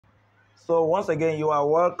So once again, you are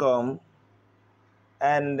welcome.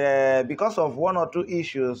 And because of one or two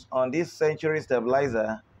issues on this Century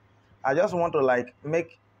stabilizer, I just want to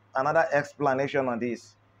make another explanation on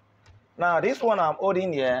this. Now, this one I'm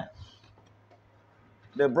holding here,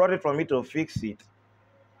 they brought it for me to fix it.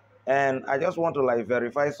 And I just want to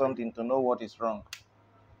verify something to know what is wrong.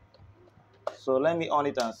 So let me on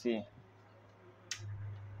it and see.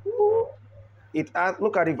 It has,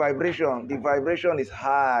 look at the vibration. The vibration is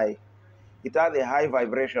high. It has a high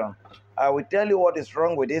vibration. I will tell you what is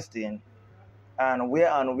wrong with this thing and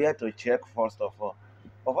where to check first of all.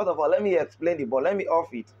 But first of all, let me explain the board. Let me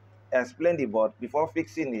off it, explain the board before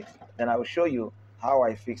fixing it. Then I will show you how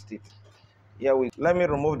I fixed it. Let me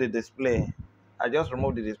remove the display. I just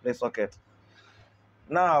removed the display socket.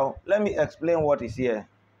 Now, let me explain what is here.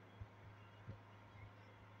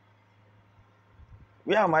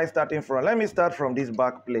 Where am I starting from? Let me start from this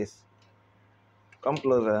back place. Come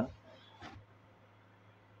closer.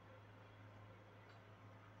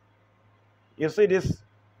 You see these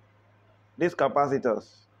capacitors.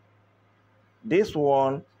 This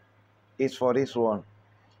one is for this one.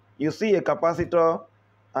 You see a capacitor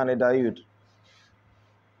and a diode.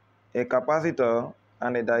 A capacitor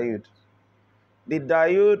and a diode. The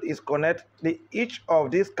diode is connected, each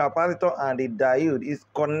of these capacitor and the diode is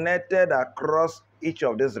connected across each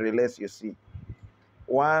of these relays you see.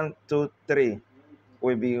 1, 2, 3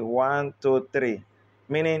 will be 1, 2, 3.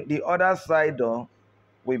 Meaning the other side though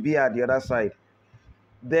will be at the other side.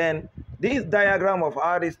 Then this diagram of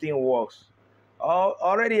how this thing works, I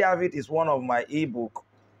already have it, is one of my ebook.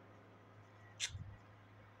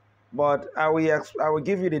 But I will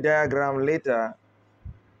give you the diagram later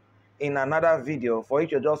in another video for you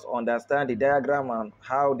to just understand the diagram and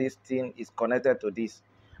how this thing is connected to this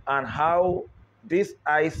and how this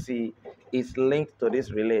IC is linked to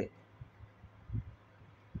this relay.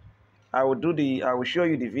 I will show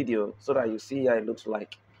you the video so that you see how it looks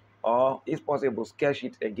like, or if possible sketch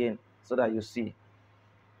it again so that you see.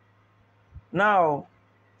 Now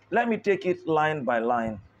let me take it line by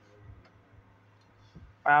line.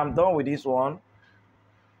 I am done with this one.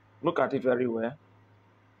 Look at it very well.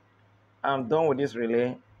 I'm done with this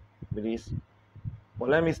relay, with this. But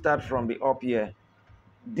let me start from the up here.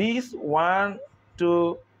 These 1,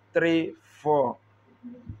 2, 3, 4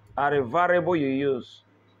 are a variable you use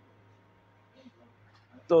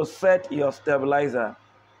to set your stabilizer.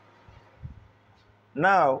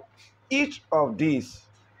 Now, each of these,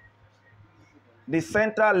 the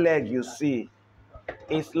center leg you see,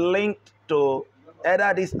 is linked to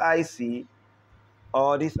either this IC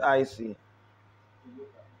or this IC.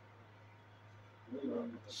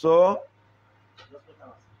 So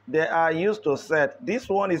they are used to set. This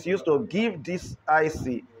one is used to give this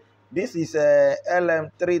IC. This is a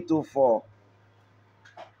LM324.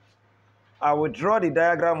 I will draw the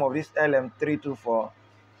diagram of this LM324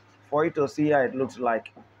 for you to see how it looks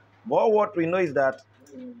like. But what we know is that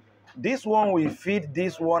this one will feed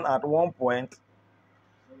this one at one point.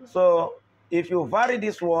 So if you vary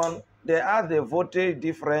this one, there are the voltage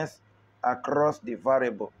difference across the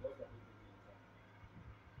variable.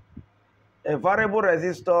 A variable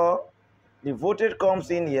resistor, the voltage comes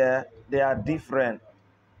in here, they are different.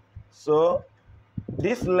 So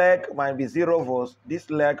this leg might be 0 volts, this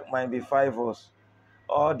leg might be 5 volts.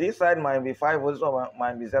 Or this side might be 5 volts, this one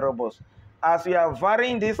might be 0 volts. As we are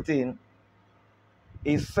varying this thing,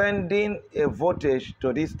 is sending a voltage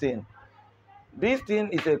to this thing. This thing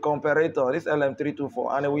is a comparator, this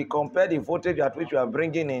LM324, and we compare the voltage at which you are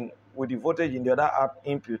bringing in with the voltage in the other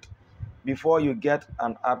input before you get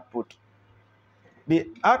an output. The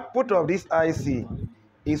output of this IC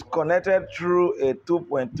is connected through a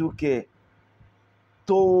 2.2K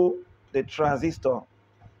to the transistor.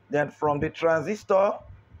 Then from the transistor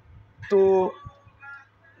to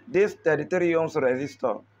this 33 ohms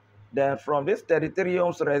resistor. Then from this 33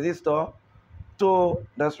 ohms resistor to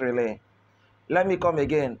this relay. Let me come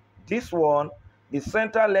again. This one, the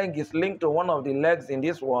center leg is linked to one of the legs in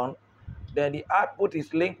this one. Then the output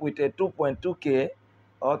is linked with a 2.2K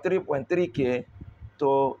or 3.3K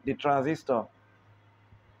to the transistor.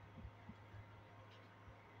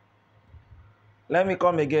 Let me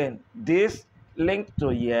come again. This linked to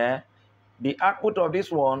here, the output of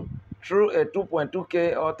this one through a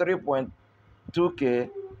 2.2K or 3.2K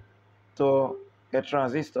to a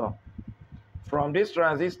transistor. From this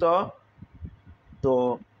transistor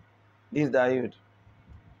to this diode.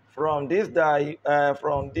 From this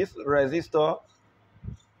resistor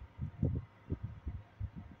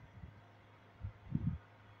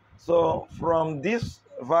so from this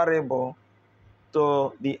variable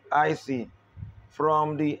to the IC,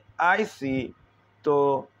 from the IC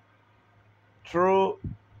to through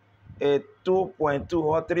a 2.2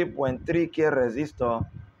 or 3.3K resistor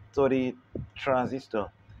to the transistor.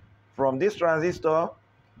 From this transistor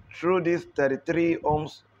through this 33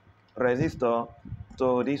 ohms resistor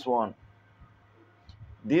to this one.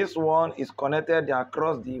 This one is connected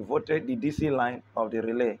across the voltage, the DC line of the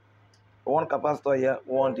relay. One capacitor here,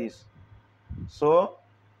 one this. So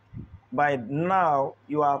by now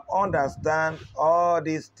you have understand all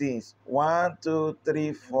these things. 1, 2,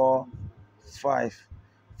 3, 4, 5.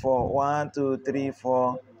 For 1, 2, 3,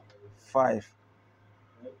 4, 5.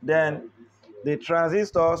 Then the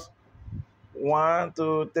transistors 1,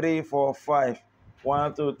 2, 3, 4, 5.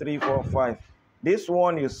 1, 2, 3, 4, 5. This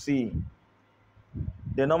one you see,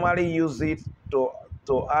 they normally use it to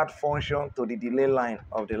add function to the delay line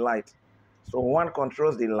of the light. So one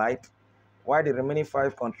controls the light, while the remaining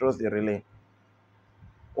 5 controls the relay.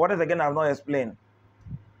 What is again I've not explained?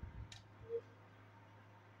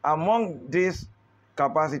 Among these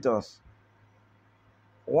capacitors,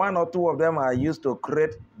 1 or 2 of them are used to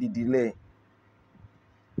create the delay.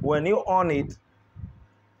 When you on it,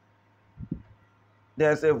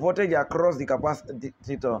 there's a voltage across the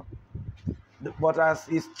capacitor, but as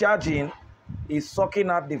it's charging, it's sucking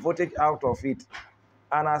out the voltage out of it.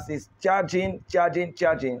 And as it's charging,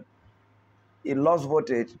 it lost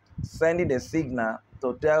voltage, sending a signal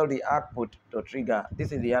to tell the output to trigger.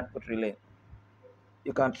 This is the output relay.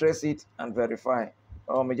 You can trace it and verify.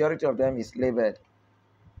 Or majority of them is labeled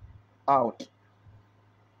out.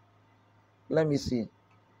 Let me see.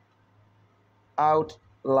 Out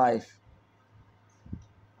live.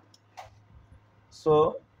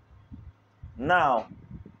 So now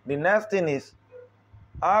the next thing is,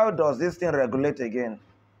 how does this thing regulate again?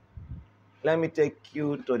 Let me take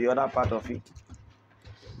you to the other part of it.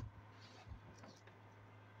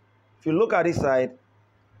 If you look at this side,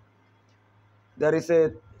 there is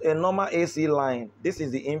a normal AC line. This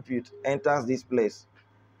is the input, enters this place.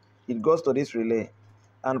 It goes to this relay.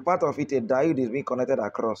 And part of it, a diode is being connected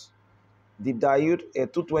across. The diode, a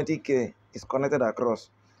 220K, is connected across.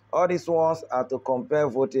 All these ones are to compare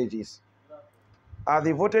voltages. As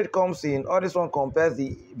the voltage comes in, all this one compares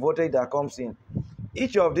the voltage that comes in.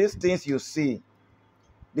 Each of these things you see,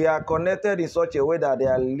 they are connected in such a way that they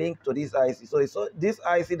are linked to this IC. So it's this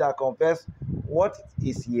IC that compares what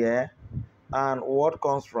is here and what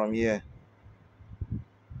comes from here.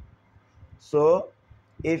 So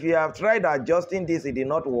if you have tried adjusting this, it did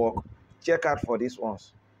not work, check out for these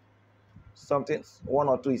ones. Something, 1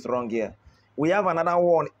 or 2 is wrong here. We have another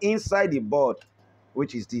one inside the board,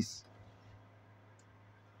 which is this.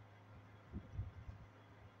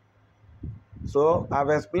 So I've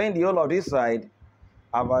explained the whole of this side.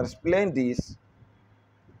 I've explained this.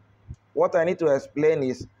 What I need to explain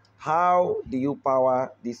is, how do you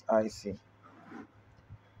power this IC?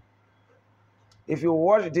 If you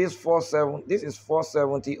watch this this is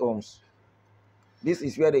 470 ohms. This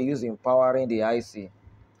is where they use in powering the IC.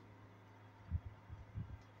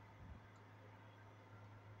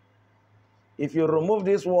 If you remove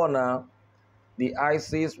this one now, the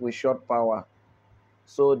ICs will short power.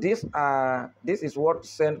 So this is what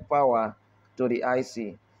sends power to the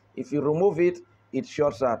IC. If you remove it, it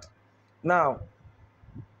shorts out. Now,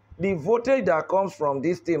 the voltage that comes from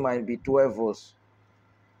this thing might be 12 volts.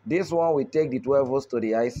 This one will take the 12 volts to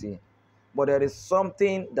the IC. But there is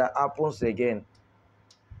something that happens again.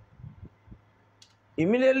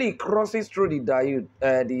 Immediately it crosses through the diode,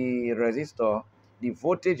 the resistor, the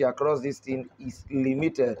voltage across this thing is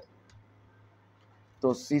limited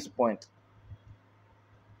to 6 point.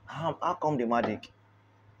 How come the magic?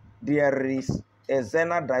 There is a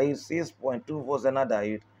Zener diode, 6.2 volt Zener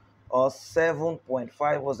diode, or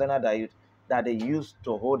 7.5 volt Zener diode that they use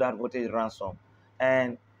to hold that voltage ransom.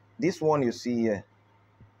 And this one you see here,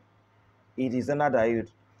 it is Zener diode.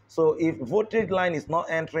 So if voltage line is not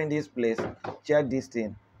entering this place, check this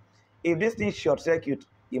thing. If this thing short circuit,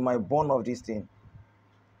 it might burn off this thing.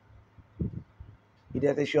 If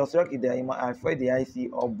there's a short circuit there, it might affect the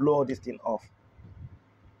IC or blow this thing off.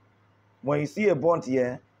 When you see a burnt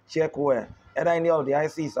here, check where. Either any of the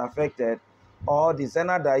IC is affected or the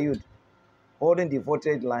Zener diode holding the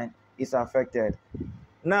voltage line is affected.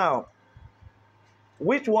 Now,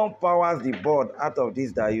 which one powers the board out of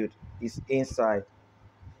this diode? Is inside.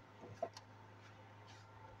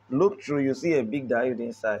 Look through, you see a big diode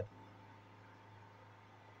inside.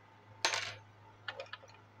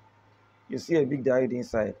 You see a big diode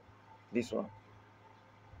inside. This one.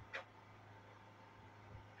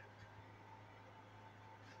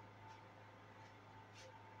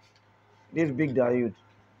 This big diode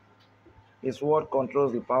is what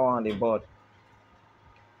controls the power on the board.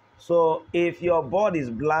 So if your board is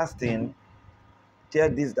blasting,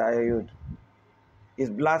 check this diode. It's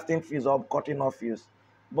blasting fuse up, cutting off fuse.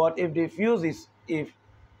 But if the fuse is, if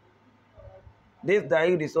this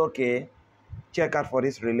diode is okay, check out for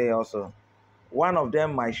this relay also. One of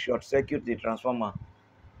them might short circuit the transformer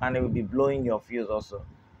and it will be blowing your fuse also.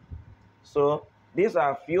 So these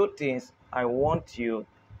are a few things I want you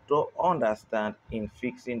to understand in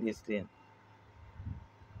fixing this thing.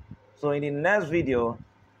 So in the next video,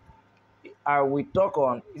 I will talk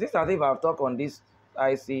on, it's as if I've talked on this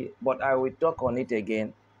IC, but I will talk on it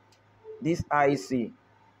again. This IC,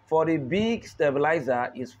 for the big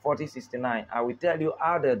stabilizer is 4069. I will tell you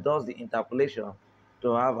how that does the interpolation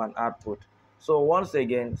to have an output. So once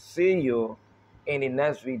again, see you in the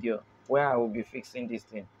next video where I will be fixing this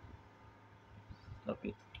thing.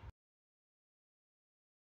 Okay.